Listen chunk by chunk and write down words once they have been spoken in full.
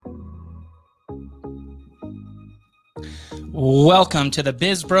Welcome to the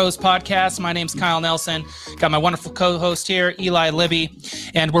Biz Bros podcast. My name's Kyle Nelson. Got my wonderful co-host here, Eli Libby,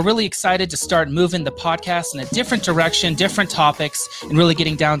 and we're really excited to start moving the podcast in a different direction, different topics, and really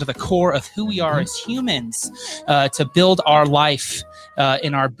getting down to the core of who we are as humans to build our life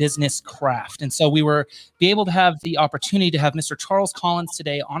in our business craft. And so we were able to have the opportunity to have Mr. Charles Collins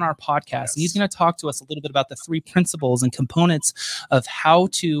today on our podcast. And he's going to talk to us a little bit about the three principles and components of how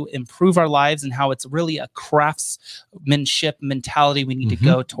to improve our lives and how it's really a craftsmanship mentality we need to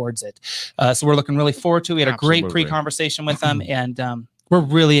go towards it. So we're looking really forward to it. We had a great pre-conversation with him, and we're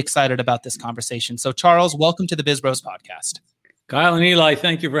really excited about this conversation. So Charles, welcome to the Biz Bros podcast. Kyle and Eli,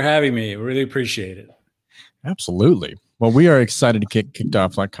 thank you for having me. I really appreciate it. Absolutely. Well, we are excited to get kicked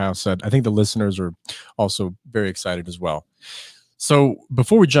off, like Kyle said. I think the listeners are also very excited as well. So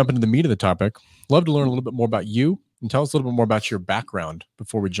before we jump into the meat of the topic, love to learn a little bit more about you and tell us a little bit more about your background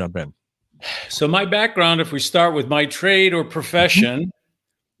before we jump in. So my background, if we start with my trade or profession,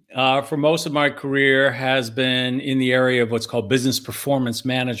 for most of my career has been in the area of what's called business performance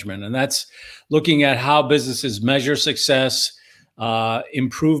management. And that's looking at how businesses measure success,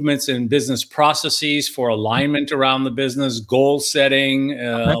 improvements in business processes for alignment around the business, goal setting,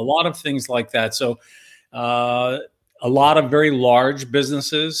 a lot of things like that. So a lot of very large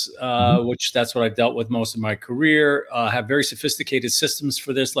businesses, which that's what I've dealt with most of my career, have very sophisticated systems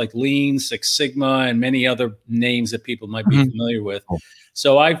for this, like Lean, Six Sigma, and many other names that people might be familiar with.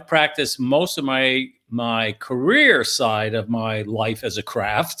 So I've practiced most of my career side of my life as a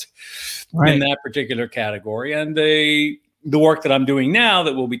craft in that particular category. And the work that I'm doing now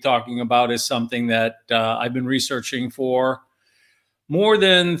that we'll be talking about is something that I've been researching for more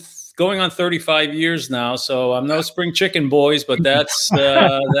than going on 35 years now. So I'm no spring chicken, boys, but that's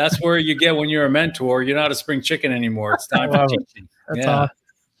where you get when you're a mentor. You're not a spring chicken anymore. It's time for teaching. That's awesome.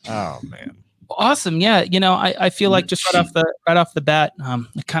 Oh, man. Awesome. Yeah. You know, I feel like just right off the bat, I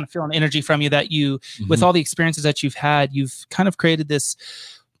kind of feel an energy from you that you, with all the experiences that you've had, you've kind of created this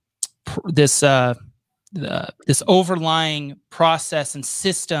overlying process and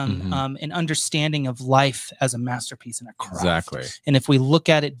system and understanding of life as a masterpiece and a craft. Exactly. And if we look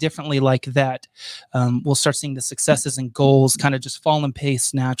at it differently like that, we'll start seeing the successes and goals kind of just fall in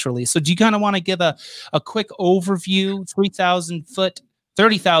pace naturally. So do you kind of want to give a quick overview, 30,000 foot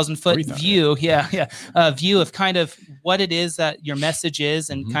view? View of kind of what it is that your message is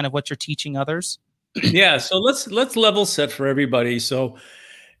and kind of what you're teaching others? Yeah. So let's level set for everybody. So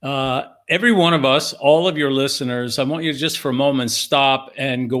every one of us, all of your listeners, I want you to just for a moment stop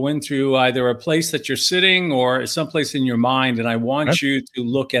and go into either a place that you're sitting or someplace in your mind. And I want you to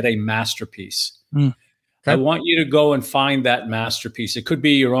look at a masterpiece. I want you to go and find that masterpiece. It could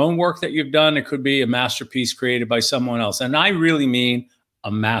be your own work that you've done. It could be a masterpiece created by someone else. And I really mean a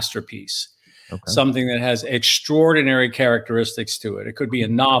masterpiece, something that has extraordinary characteristics to it. It could be a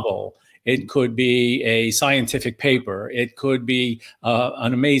novel. It could be a scientific paper. It could be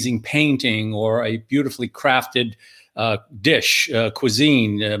an amazing painting or a beautifully crafted dish,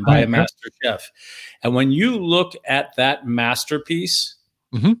 cuisine by a master chef. And when you look at that masterpiece,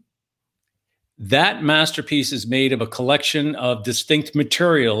 that masterpiece is made of a collection of distinct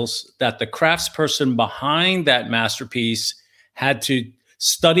materials that the craftsperson behind that masterpiece had to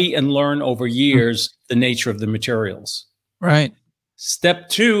study and learn over years the nature of the materials. Right. Step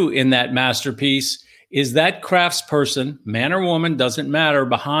two in that masterpiece is that craftsperson, man or woman, doesn't matter,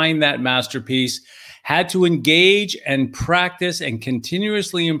 behind that masterpiece had to engage and practice and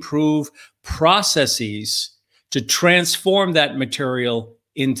continuously improve processes to transform that material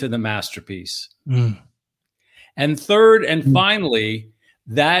into the masterpiece. And third and finally,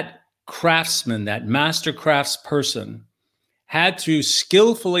 that craftsman, that master craftsperson, had to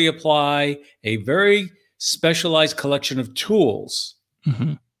skillfully apply a very specialized collection of tools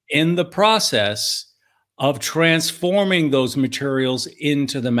in the process of transforming those materials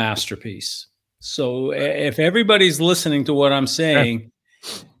into the masterpiece. So if everybody's listening to what I'm saying,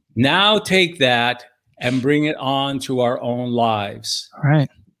 now take that and bring it on to our own lives. All right.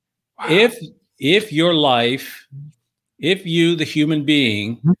 Wow. If your life, if you, the human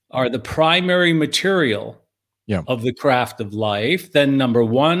being, are the primary material of the craft of life, then number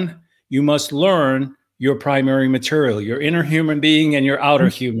one, you must learn your primary material, your inner human being and your outer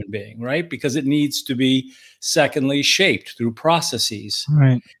human being, right? Because it needs to be, secondly, shaped through processes.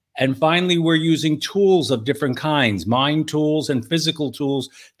 Right. And finally, we're using tools of different kinds, mind tools and physical tools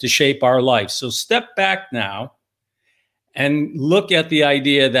to shape our life. So step back now and look at the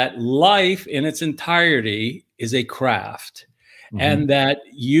idea that life in its entirety is a craft. And that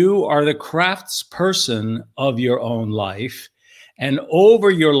you are the craftsperson of your own life. And over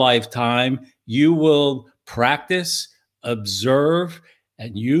your lifetime, you will practice, observe,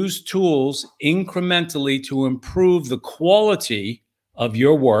 and use tools incrementally to improve the quality of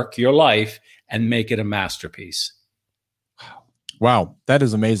your work, your life, and make it a masterpiece. Wow, that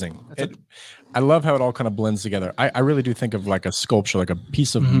is amazing. I love how it all kind of blends together. I really do think of like a sculpture, like a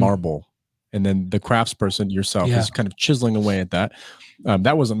piece of marble, and then the craftsperson yourself is kind of chiseling away at that.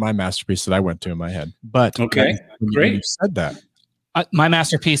 That wasn't my masterpiece that I went to in my head, but Okay, when you said that, my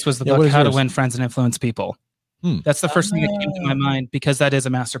masterpiece was the book How to Win Friends and Influence People. That's the first thing that came to my mind, because that is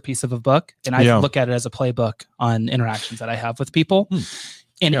a masterpiece of a book, and I look at it as a playbook on interactions that I have with people.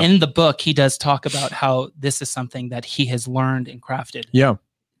 And in the book, he does talk about how this is something that he has learned and crafted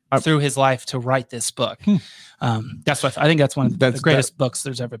through his life to write this book. That's what I think. That's one of the greatest books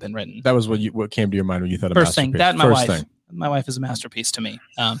there's ever been written. That was what came to your mind when you thought of first masterpiece. thing. That my wife is a masterpiece to me.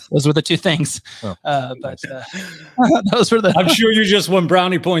 Those were the two things. But those were the. I'm sure you just won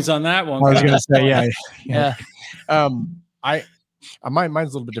brownie points on that one. I was going to say, yeah. Mine's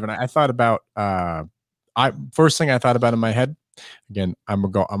a little bit different. I thought about first thing I thought about in my head. Again, I'm a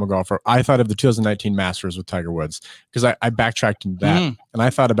golfer. I thought of the 2019 Masters with Tiger Woods, because I backtracked into that, and I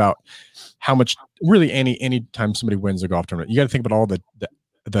thought about how much really any time somebody wins a golf tournament, you got to think about all the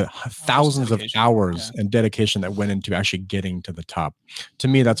thousands of hours and dedication that went into actually getting to the top. To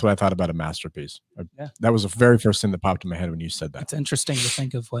me, that's what I thought about a masterpiece. That was the very first thing that popped in my head when you said that. It's interesting to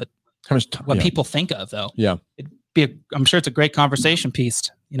think of what people think of, though. Yeah, I'm sure it's a great conversation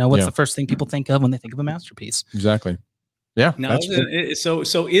piece. What's the first thing people think of when they think of a masterpiece? Exactly. Yeah. Now,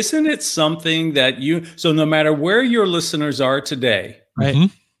 so isn't it something that so no matter where your listeners are today,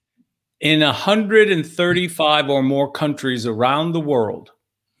 right, in 135 or more countries around the world,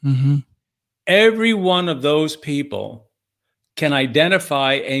 every one of those people can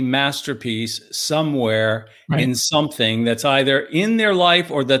identify a masterpiece somewhere in something that's either in their life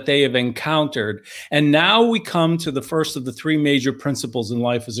or that they have encountered. And now we come to the first of the three major principles in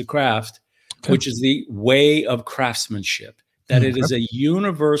life as a craft, which is the way of craftsmanship, that it is a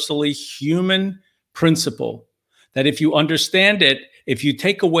universally human principle, that if you understand it, if you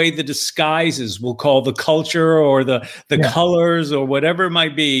take away the disguises, we'll call the culture or the colors or whatever it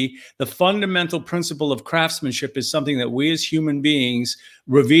might be, the fundamental principle of craftsmanship is something that we as human beings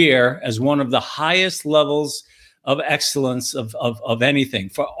revere as one of the highest levels of excellence of anything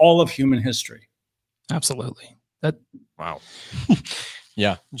for all of human history. Absolutely. Wow.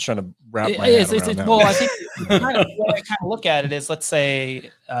 Yeah, I'm trying to wrap my head around that. Well, I think the way I kind of look at it is, let's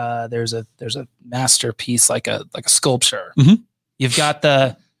say there's a masterpiece like a sculpture. You've got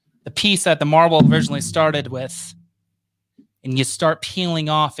the piece that the marble originally started with, and you start peeling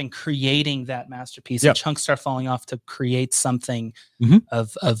off and creating that masterpiece. And chunks start falling off to create something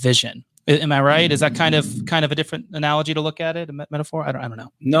of vision. Am I right? Is that kind of a different analogy to look at it? A metaphor? I don't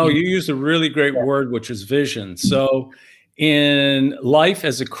know. No, you used a really great word, which is vision. So in life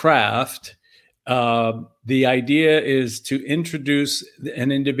as a craft, the idea is to introduce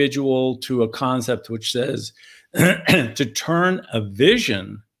an individual to a concept which says to turn a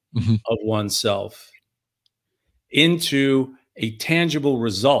vision of oneself into a tangible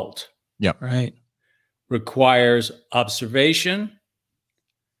result. Requires observation,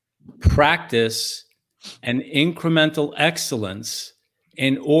 practice, and incremental excellence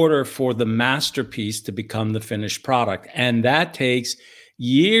in order for the masterpiece to become the finished product. And that takes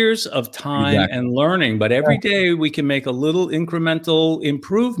years of time and learning, but every day we can make a little incremental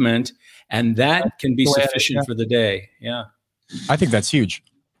improvement, and that can be sufficient for the day. Yeah. I think that's huge.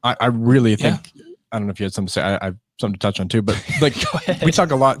 I really think, I don't know if you had something to say, I have something to touch on too, but like we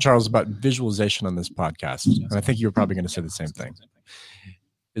talk a lot, Charles, about visualization on this podcast. And I think you're probably going to say the same thing,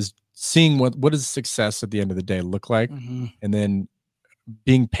 is seeing what does success at the end of the day look like, and then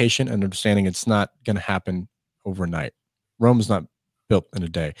being patient and understanding it's not going to happen overnight. Rome's not built in a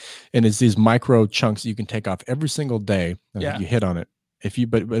day, and it's these micro chunks you can take off every single day. And you hit on it.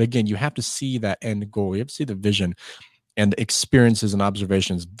 But again, you have to see that end goal. You have to see the vision, and the experiences and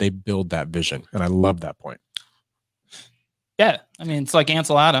observations, they build that vision. And I love that point. Yeah, I mean, it's like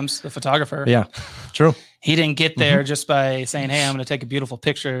Ansel Adams, the photographer. Yeah, true. He didn't get there just by saying, "Hey, I'm going to take a beautiful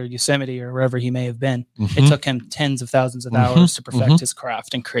picture of Yosemite or wherever he may have been." It took him tens of thousands of hours to perfect his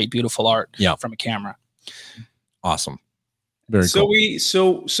craft and create beautiful art from a camera. Awesome. Very cool.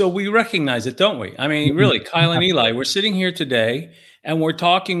 So we recognize it, don't we? I mean, really, Kyle and Eli, we're sitting here today and we're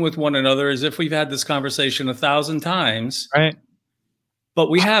talking with one another as if we've had this conversation 1,000 times, right?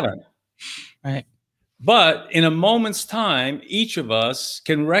 But we haven't, right? But in a moment's time, each of us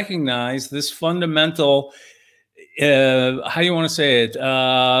can recognize this fundamental, how do you want to say it,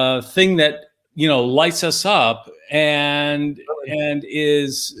 thing that, lights us up and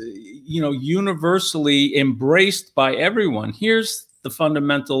is, universally embraced by everyone. Here's the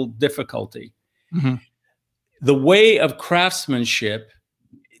fundamental difficulty. Mm-hmm. The way of craftsmanship,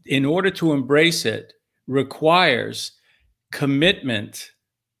 in order to embrace it, requires commitment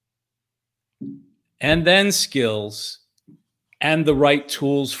and then skills and the right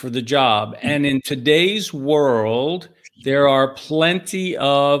tools for the job. And in today's world, there are plenty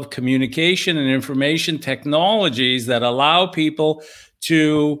of communication and information technologies that allow people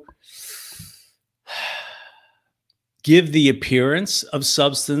to give the appearance of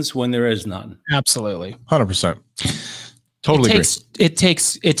substance when there is none. Absolutely. 100%. Totally agree. It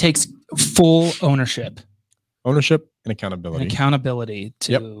takes full ownership and accountability.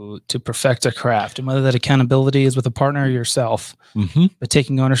 To perfect a craft, and whether that accountability is with a partner or yourself, but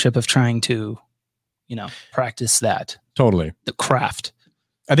taking ownership of trying to, practice that. Totally. The craft.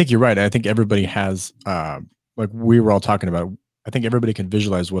 I think you're right. I think everybody has, like we were all talking about, I think everybody can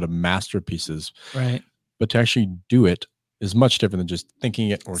visualize what a masterpiece is. Right. But to actually do it is much different than just thinking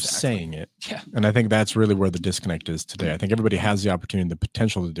it or saying it. Yeah. And I think that's really where the disconnect is today. I think everybody has the opportunity and the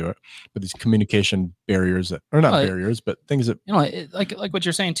potential to do it, but these communication barriers that are not barriers, but things that, like what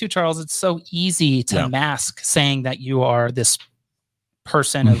you're saying too, Charles, it's so easy to mask saying that you are this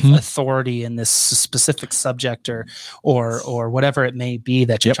person of authority in this specific subject or whatever it may be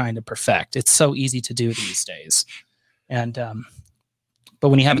that you're trying to perfect. It's so easy to do these days. And, but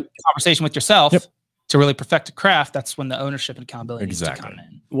when you have a conversation with yourself, to really perfect a craft, that's when the ownership and accountability needs to come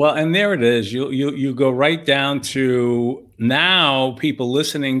in. Well, and there it is. You go right down to now people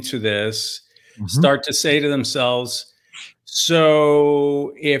listening to this start to say to themselves,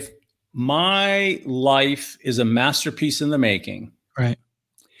 so if my life is a masterpiece in the making, right,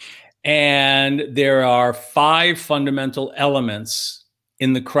 and there are 5 fundamental elements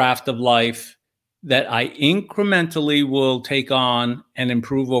in the craft of life that I incrementally will take on and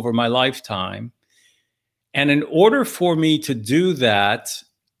improve over my lifetime, and in order for me to do that,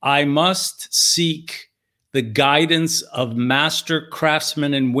 I must seek the guidance of master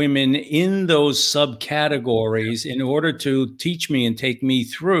craftsmen and women in those subcategories in order to teach me and take me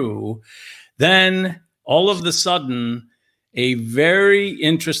through. Then all of a sudden, a very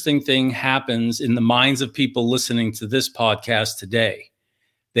interesting thing happens in the minds of people listening to this podcast today.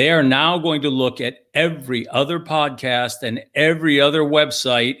 They are now going to look at every other podcast and every other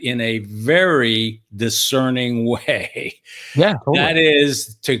website in a very discerning way. Yeah, totally. That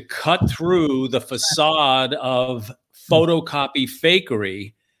is to cut through the facade of photocopy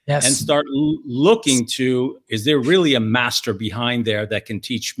fakery and start looking to, is there really a master behind there that can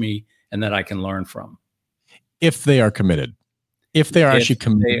teach me and that I can learn from? If they are committed. If they are actually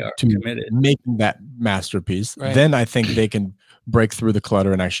committed to making that masterpiece, then I think they can break through the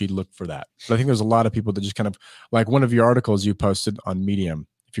clutter and actually look for that. But I think there's a lot of people that just kind of, like one of your articles you posted on Medium,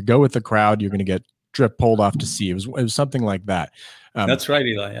 if you go with the crowd, you're going to get pulled off to sea. It was something like that. That's right,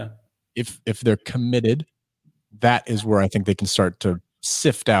 Eli. Yeah. If they're committed, that is where I think they can start to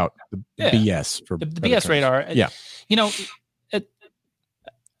sift out the BS for the BS radar. Yeah.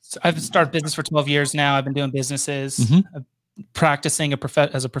 I've started business for 12 years now. I've been doing businesses. Practicing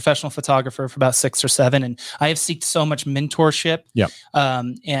as a professional photographer for about 6 or 7, and I have seeked so much mentorship,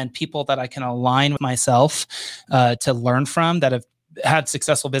 and people that I can align with myself to learn from that have had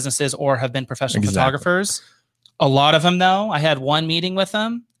successful businesses or have been professional photographers. A lot of them, though, I had one meeting with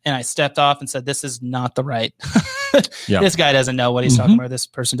them, and I stepped off and said, "This is not the right. This guy doesn't know what he's talking about. This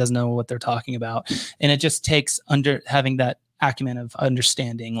person doesn't know what they're talking about." And it just takes having that acumen of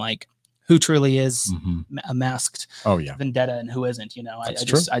understanding, like, who truly is a masked vendetta and who isn't.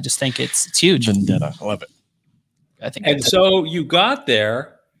 I just think it's huge. Vendetta, I love it. I think, and so you got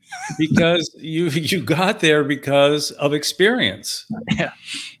there because you got there because of experience. Yeah,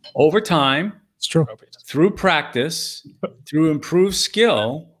 over time, it's true. Through practice, through improved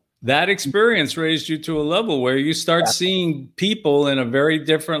skill. That experience raised you to a level where you start seeing people in a very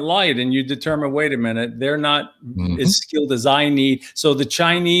different light, and you determine, wait a minute, they're not as skilled as I need. So the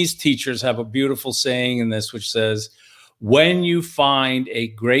Chinese teachers have a beautiful saying in this, which says, when you find a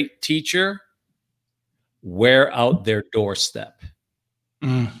great teacher, wear out their doorstep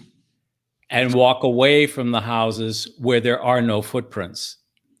and walk away from the houses where there are no footprints.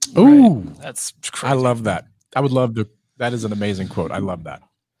 Ooh, that's crazy. I love that. I would love to. That is an amazing quote. I love that.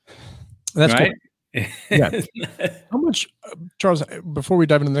 That's right. Cool. Yeah. How much, Charles, before we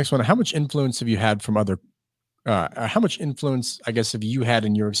dive into the next one, how much influence have you had from other, how much influence, I guess, have you had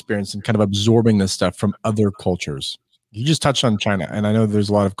in your experience in kind of absorbing this stuff from other cultures? You just touched on China, and I know there's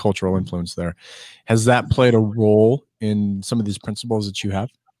a lot of cultural influence there. Has that played a role in some of these principles that you have?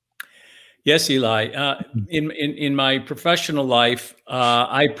 Yes, Eli. In my professional life,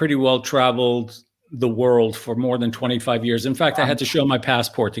 I pretty well traveled the world for more than 25 years. In fact, I had to show my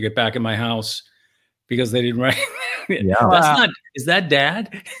passport to get back in my house because they didn't recognize it. Yeah. That's not. Is that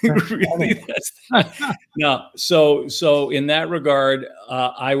Dad? Really? That's not. No. So in that regard,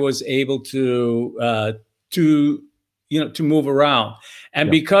 I was able to move around,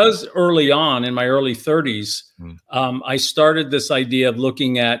 and because early on in my early 30s, I started this idea of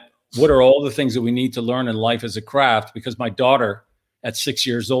looking at what are all the things that we need to learn in life as a craft? Because my daughter at 6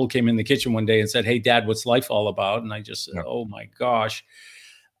 years old came in the kitchen one day and said, "Hey, Dad, what's life all about?" And I just said, "Oh my gosh."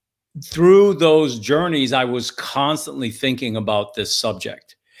 Through those journeys, I was constantly thinking about this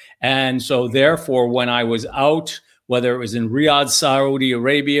subject. And so therefore, when I was out, whether it was in Riyadh, Saudi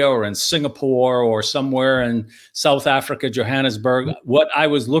Arabia, or in Singapore, or somewhere in South Africa, Johannesburg, what I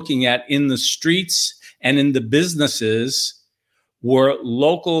was looking at in the streets and in the businesses were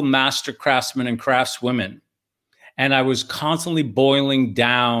local master craftsmen and craftswomen. And I was constantly boiling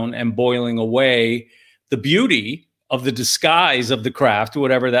down and boiling away the beauty of the disguise of the craft,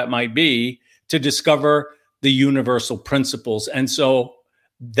 whatever that might be, to discover the universal principles. And so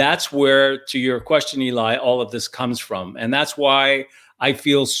that's where, to your question, Eli, all of this comes from. And that's why I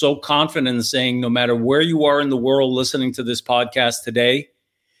feel so confident in saying, no matter where you are in the world listening to this podcast today,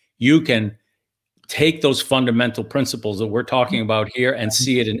 you can take those fundamental principles that we're talking about here and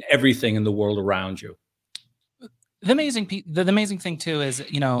see it in everything in the world around you. The amazing thing too is,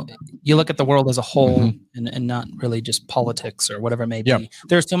 you look at the world as a whole and not really just politics or whatever it may be. Yeah.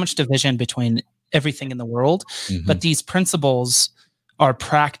 There's so much division between everything in the world, but these principles are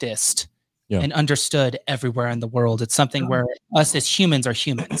practiced and understood everywhere in the world. It's something where us as humans are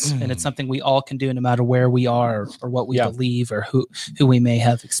humans, and it's something we all can do no matter where we are or what we believe or who we may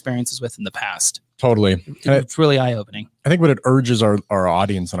have experiences with in the past. Totally. It's really eye-opening. I think what it urges our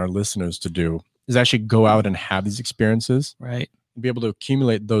audience and our listeners to do is actually go out and have these experiences, right? And be able to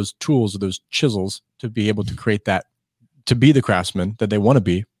accumulate those tools or those chisels to be able to create that, to be the craftsman that they want to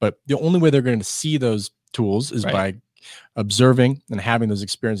be. But the only way they're going to see those tools is by observing and having those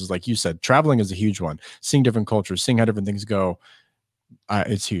experiences. Like you said, traveling is a huge one. Seeing different cultures, seeing how different things go.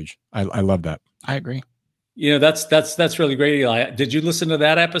 It's huge. I love that. I agree. That's really great, Eli. Did you listen to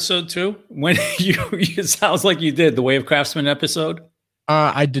that episode too? When it sounds like you did, the Way of Craftsman episode.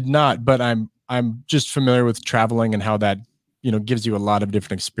 I did not, but I'm just familiar with traveling and how that gives you a lot of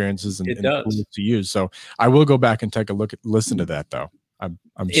different experiences and tools to use. So I will go back and take a listen to that though. I'm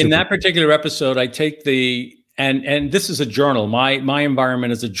in that particular episode. I take and this is a journal. My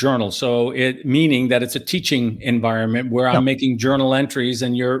environment is a journal, so meaning that it's a teaching environment where I'm making journal entries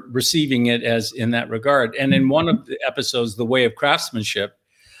and you're receiving it as in that regard. And in one of the episodes, The Way of Craftsmanship,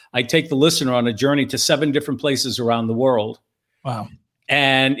 I take the listener on a journey to 7 different places around the world. Wow.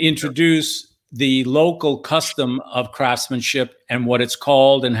 And introduce the local custom of craftsmanship and what it's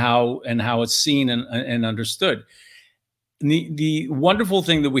called and how it's seen and understood. The wonderful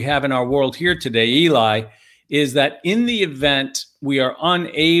thing that we have in our world here today, Eli, is that in the event we are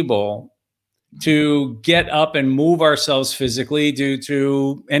unable to get up and move ourselves physically due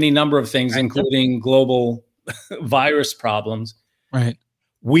to any number of things, including global virus problems, right,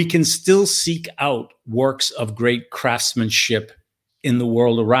 we can still seek out works of great craftsmanship in the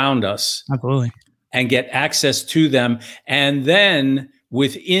world around us. Absolutely. And get access to them. And then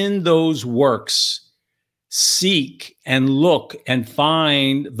within those works, seek and look and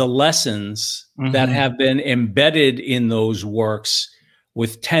find the lessons that have been embedded in those works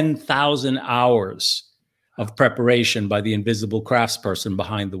with 10,000 hours of preparation by the invisible craftsperson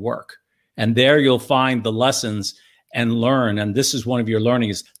behind the work. And there you'll find the lessons and learn. And this is one of your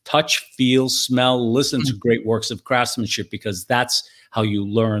learnings: touch, feel, smell, listen to great works of craftsmanship, because that's how you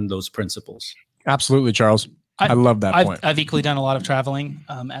learn those principles. Absolutely, Charles. I love that point. I've equally done a lot of traveling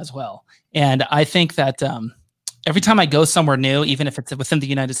as well. And I think that every time I go somewhere new, even if it's within the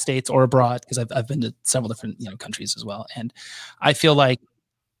United States or abroad, because I've been to several different countries as well, and I feel like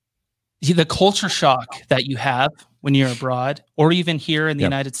the culture shock that you have when you're abroad, or even here in the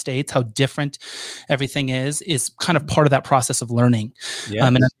United States, how different everything is kind of part of that process of learning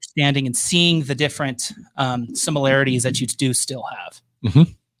and understanding and seeing the different similarities that you do still have.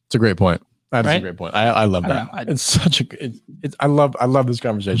 It's a great point. That's a great point. I love that. It's such I love this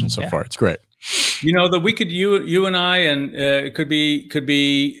conversation so far. It's great. That we could, you and I, and it could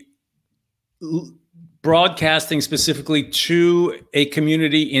be broadcasting specifically to a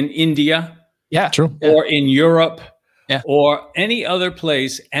community in India, true, or in Europe, or any other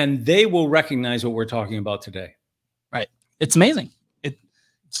place, and they will recognize what we're talking about today. Right. It's amazing.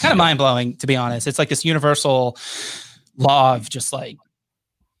 It's kind of mind blowing, to be honest. It's like this universal law of just like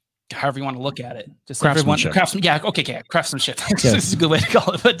however you want to look at it. Just Craftsmanship. Craftsmanship. This is a good way to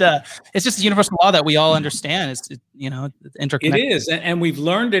call it. But it's just a universal law that we all understand. It's interconnected. It is. And we've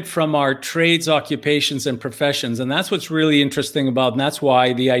learned it from our trades, occupations, and professions. And that's what's really interesting about, and that's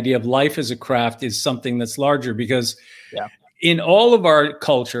why the idea of life as a craft is something that's larger, because in all of our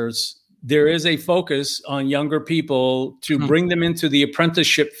cultures, there is a focus on younger people to bring them into the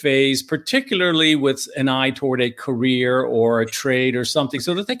apprenticeship phase, particularly with an eye toward a career or a trade or something,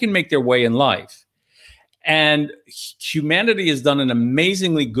 so that they can make their way in life. And humanity has done an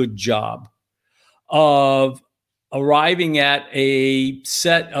amazingly good job of arriving at a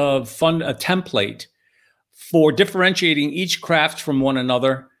set of a template for differentiating each craft from one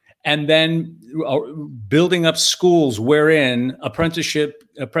another, and then building up schools wherein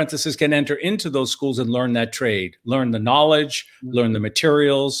apprentices can enter into those schools and learn that trade, learn the knowledge, learn the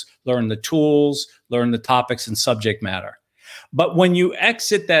materials, learn the tools, learn the topics and subject matter. But when you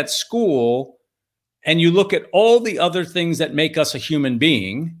exit that school and you look at all the other things that make us a human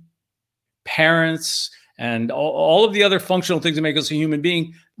being, parents, and all of the other functional things that make us a human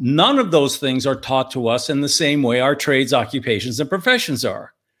being, none of those things are taught to us in the same way our trades, occupations, and professions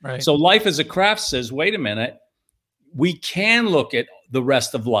are. Right. So life as a craft says, wait a minute, we can look at the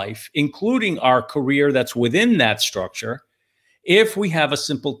rest of life, including our career that's within that structure, if we have a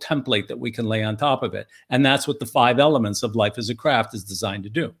simple template that we can lay on top of it. And that's what the 5 elements of life as a craft is designed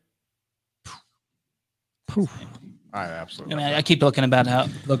to do. I absolutely. I keep looking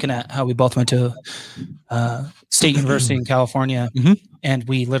at how we both went to State University in California, and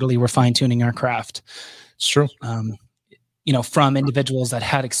we literally were fine tuning our craft. It's true. From individuals that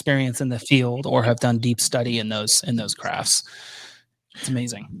had experience in the field or have done deep study in those crafts. It's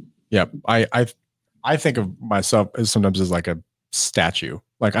amazing. Yeah, I think of myself as sometimes as like a statue.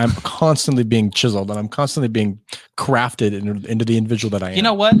 Like I'm constantly being chiseled and I'm constantly being crafted into the individual that I am. You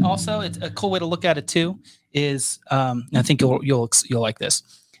know what? Also, it's a cool way to look at it too. Is I think you'll like this.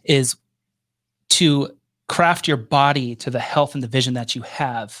 Is to craft your body to the health and the vision that you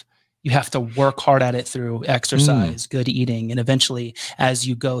have. You have to work hard at it through exercise, good eating, and eventually, as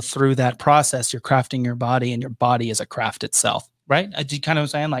you go through that process, you're crafting your body, and your body is a craft itself, right? Do you kind of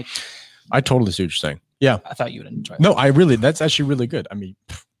understand? Like, I totally see what you're saying. Yeah, I thought you would enjoy that. No, that's actually really good. I mean,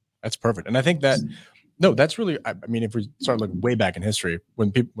 that's perfect, and I think that's really. I mean, if we start looking way back in history,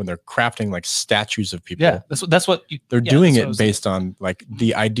 when they're crafting like statues of people, that's what they're doing it based on like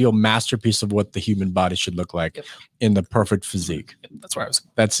the ideal masterpiece of what the human body should look like in the perfect physique. That's where I was.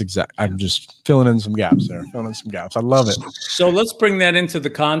 That's exact. I'm just filling in some gaps there. I love it. So let's bring that into the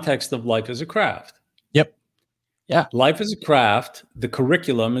context of life as a craft. Yep. Yeah. Life as a craft, the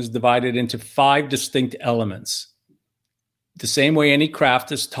curriculum is divided into 5 distinct elements. The same way any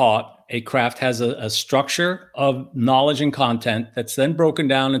craft is taught, a craft has a structure of knowledge and content that's then broken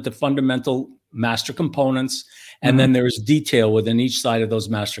down into fundamental master components. And then there's detail within each side of those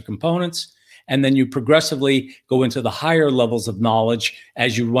master components. And then you progressively go into the higher levels of knowledge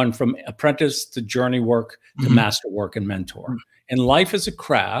as you run from apprentice to journey work to master work and mentor. And life as a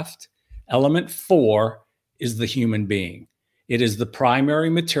craft, element 4 is the human being. It is the primary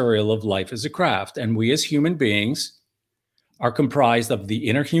material of life as a craft. And we as human beings are comprised of the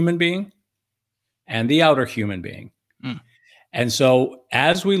inner human being and the outer human being. And so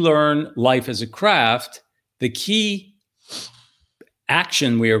as we learn life as a craft, the key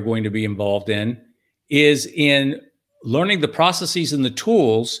action we are going to be involved in is in learning the processes and the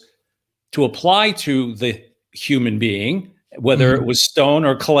tools to apply to the human being, whether it was stone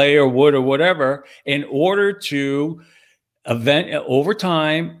or clay or wood or whatever, in order to over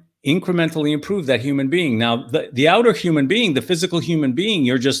time, incrementally improve that human being. Now, the outer human being, the physical human being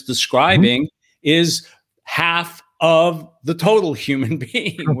you're just describing is half of the total human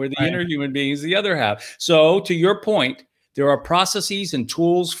being, where the inner human being is the other half. So to your point, there are processes and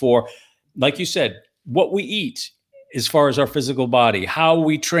tools for, like you said, what we eat as far as our physical body, how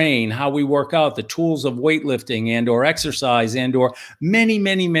we train, how we work out, the tools of weightlifting and or exercise and or many,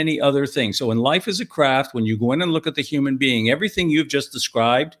 many, many other things. So in life as a craft, when you go in and look at the human being, everything you've just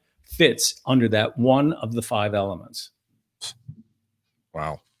described fits under that one of the 5 elements.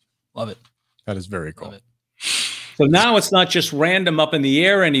 Wow. Love it. That is very cool. Love it. So now it's not just random up in the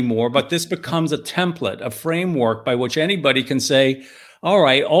air anymore, but this becomes a template, a framework by which anybody can say, all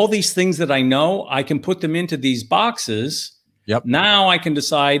right, all these things that I know, I can put them into these boxes. Yep. Now I can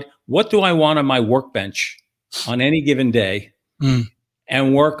decide, what do I want on my workbench on any given day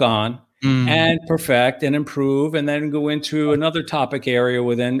and work on and perfect and improve, and then go into another topic area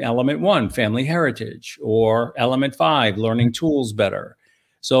within element 1, family heritage, or element 5, learning tools better.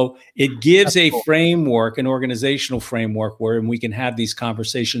 So it gives a framework, an organizational framework where we can have these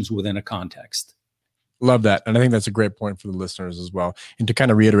conversations within a context. Love that. And I think that's a great point for the listeners as well. And to kind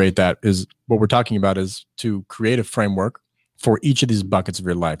of reiterate that is what we're talking about is to create a framework for each of these buckets of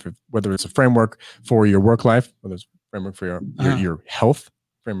your life, whether it's a framework for your work life, whether it's a framework for your health,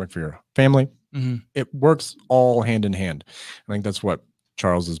 framework for your family. It works all hand in hand. I think that's what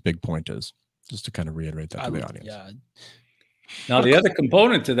Charles's big point is, just to kind of reiterate that to the audience. Yeah. Now, the other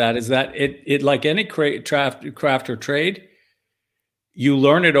component to that is that it like any craft or trade, you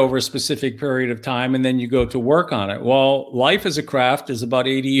learn it over a specific period of time and then you go to work on it. Well, life as a craft is about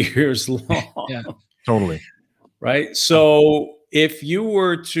 80 years long. Yeah, totally. Right. So if you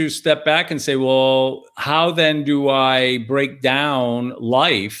were to step back and say, well, how then do I break down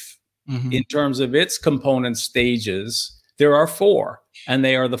life in terms of its component stages? There are 4, and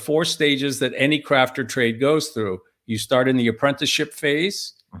they are the 4 stages that any craft or trade goes through. You start in the apprenticeship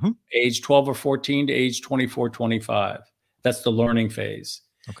phase, age 12 or 14 to age 24, 25. That's the learning phase.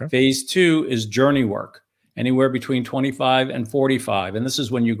 Okay. Phase 2 is journey work, anywhere between 25 and 45. And this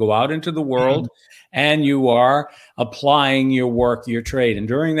is when you go out into the world and you are applying your work, your trade. And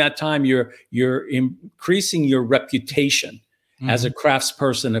during that time, you're increasing your reputation as a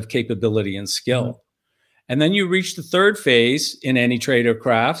craftsperson of capability and skill. And then you reach the 3rd phase in any trade or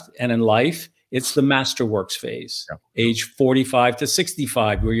craft and in life. It's the masterworks phase, age 45 to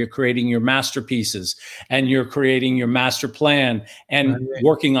 65, where you're creating your masterpieces and you're creating your master plan and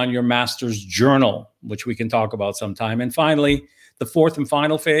working on your master's journal, which we can talk about sometime. And finally, the 4th and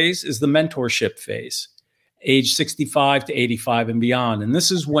final phase is the mentorship phase, age 65 to 85 and beyond. And this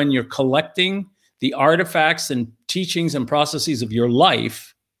is when you're collecting the artifacts and teachings and processes of your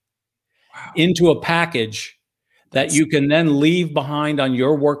life into a package that you can then leave behind on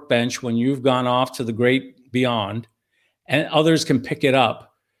your workbench when you've gone off to the great beyond, and others can pick it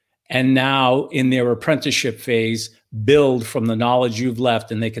up. And now in their apprenticeship phase, build from the knowledge you've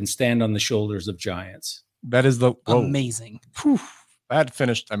left, and they can stand on the shoulders of giants. That is the amazing. That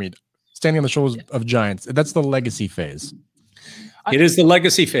finished. I mean, standing on the shoulders of giants. That's the legacy phase. It is the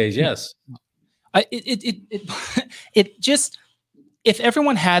legacy phase. Yes. It just, if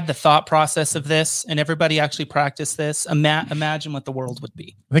everyone had the thought process of this and everybody actually practiced this, imagine what the world would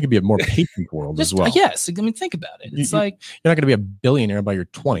be. I think it'd be a more patient world as well. Yes. I mean, think about it. It's like, you're not going to be a billionaire by your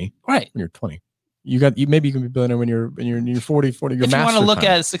 20. Right. When you're 20. Maybe you can be a billionaire when you're in your 40. Your if you want to look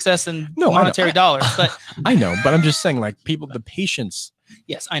at success in monetary dollars, but I know, but I'm just saying, like, people, the patience.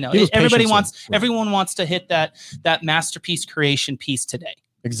 Yes, I know. Everyone wants to hit that masterpiece creation piece today.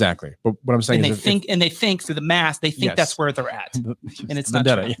 Exactly. But what I'm saying is they think through the math, they think that's where they're at. And it's not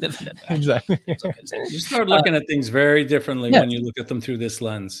true. Exactly. You start looking at things very differently when you look at them through this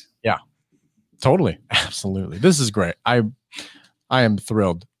lens. Yeah. Totally. Absolutely. This is great. I am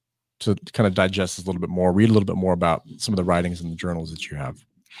thrilled to kind of digest this a little bit more, read a little bit more about some of the writings and the journals that you have.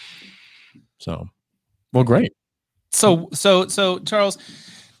 So, well, great. So Charles,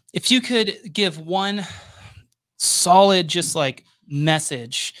 if you could give one solid, just like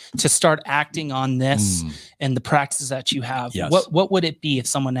message to start acting on this and the practices that you have, what would it be if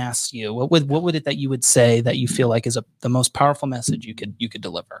someone asked you? What would it that you would say that you feel like is the most powerful message you could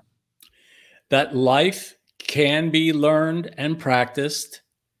deliver? That life can be learned and practiced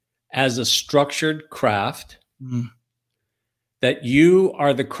as a structured craft, that you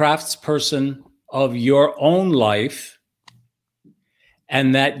are the craftsperson of your own life,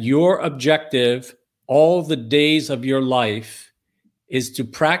 and that your objective all the days of your life is to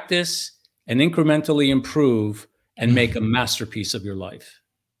practice and incrementally improve and make a masterpiece of your life.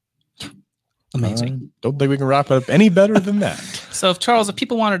 Amazing. Don't think we can wrap it up any better than that. So if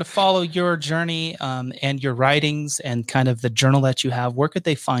people wanted to follow your journey and your writings and kind of the journal that you have, where could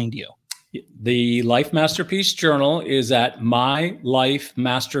they find you? The Life Masterpiece Journal is at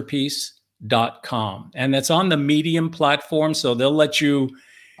mylifemasterpiece.com. And that's on the Medium platform. So they'll let you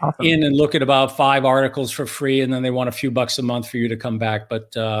in and look at about 5 articles for free. And then they want a few bucks a month for you to come back.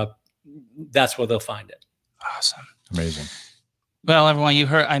 But that's where they'll find it. Awesome. Amazing. Well, everyone, you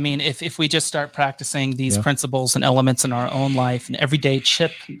heard, I mean, if we just start practicing these principles and elements in our own life and every day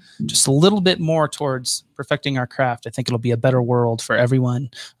chip just a little bit more towards perfecting our craft, I think it'll be a better world for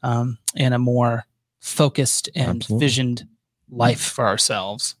everyone and a more focused and visioned life for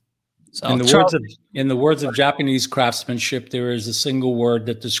ourselves. So, in the words of Japanese craftsmanship, there is a single word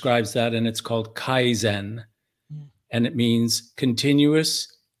that describes that, and it's called kaizen. And it means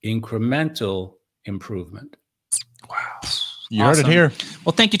continuous incremental improvement. Wow. You heard it here.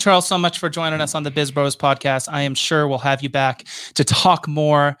 Well, thank you, Charles, so much for joining us on the Biz Bros podcast. I am sure we'll have you back to talk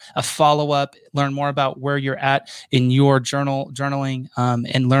more, a follow-up, learn more about where you're at in your journaling,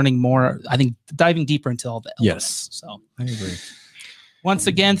 and learning more, I think, diving deeper into all the elements. Yes. So I agree. Once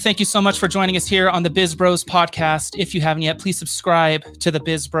again, thank you so much for joining us here on the Biz Bros podcast. If you haven't yet, please subscribe to the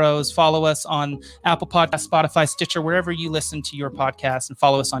Biz Bros. Follow us on Apple Podcasts, Spotify, Stitcher, wherever you listen to your podcast, and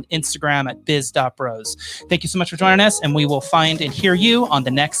follow us on Instagram at biz.bros. Thank you so much for joining us, and we will find and hear you on the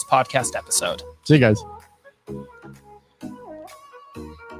next podcast episode. See you guys.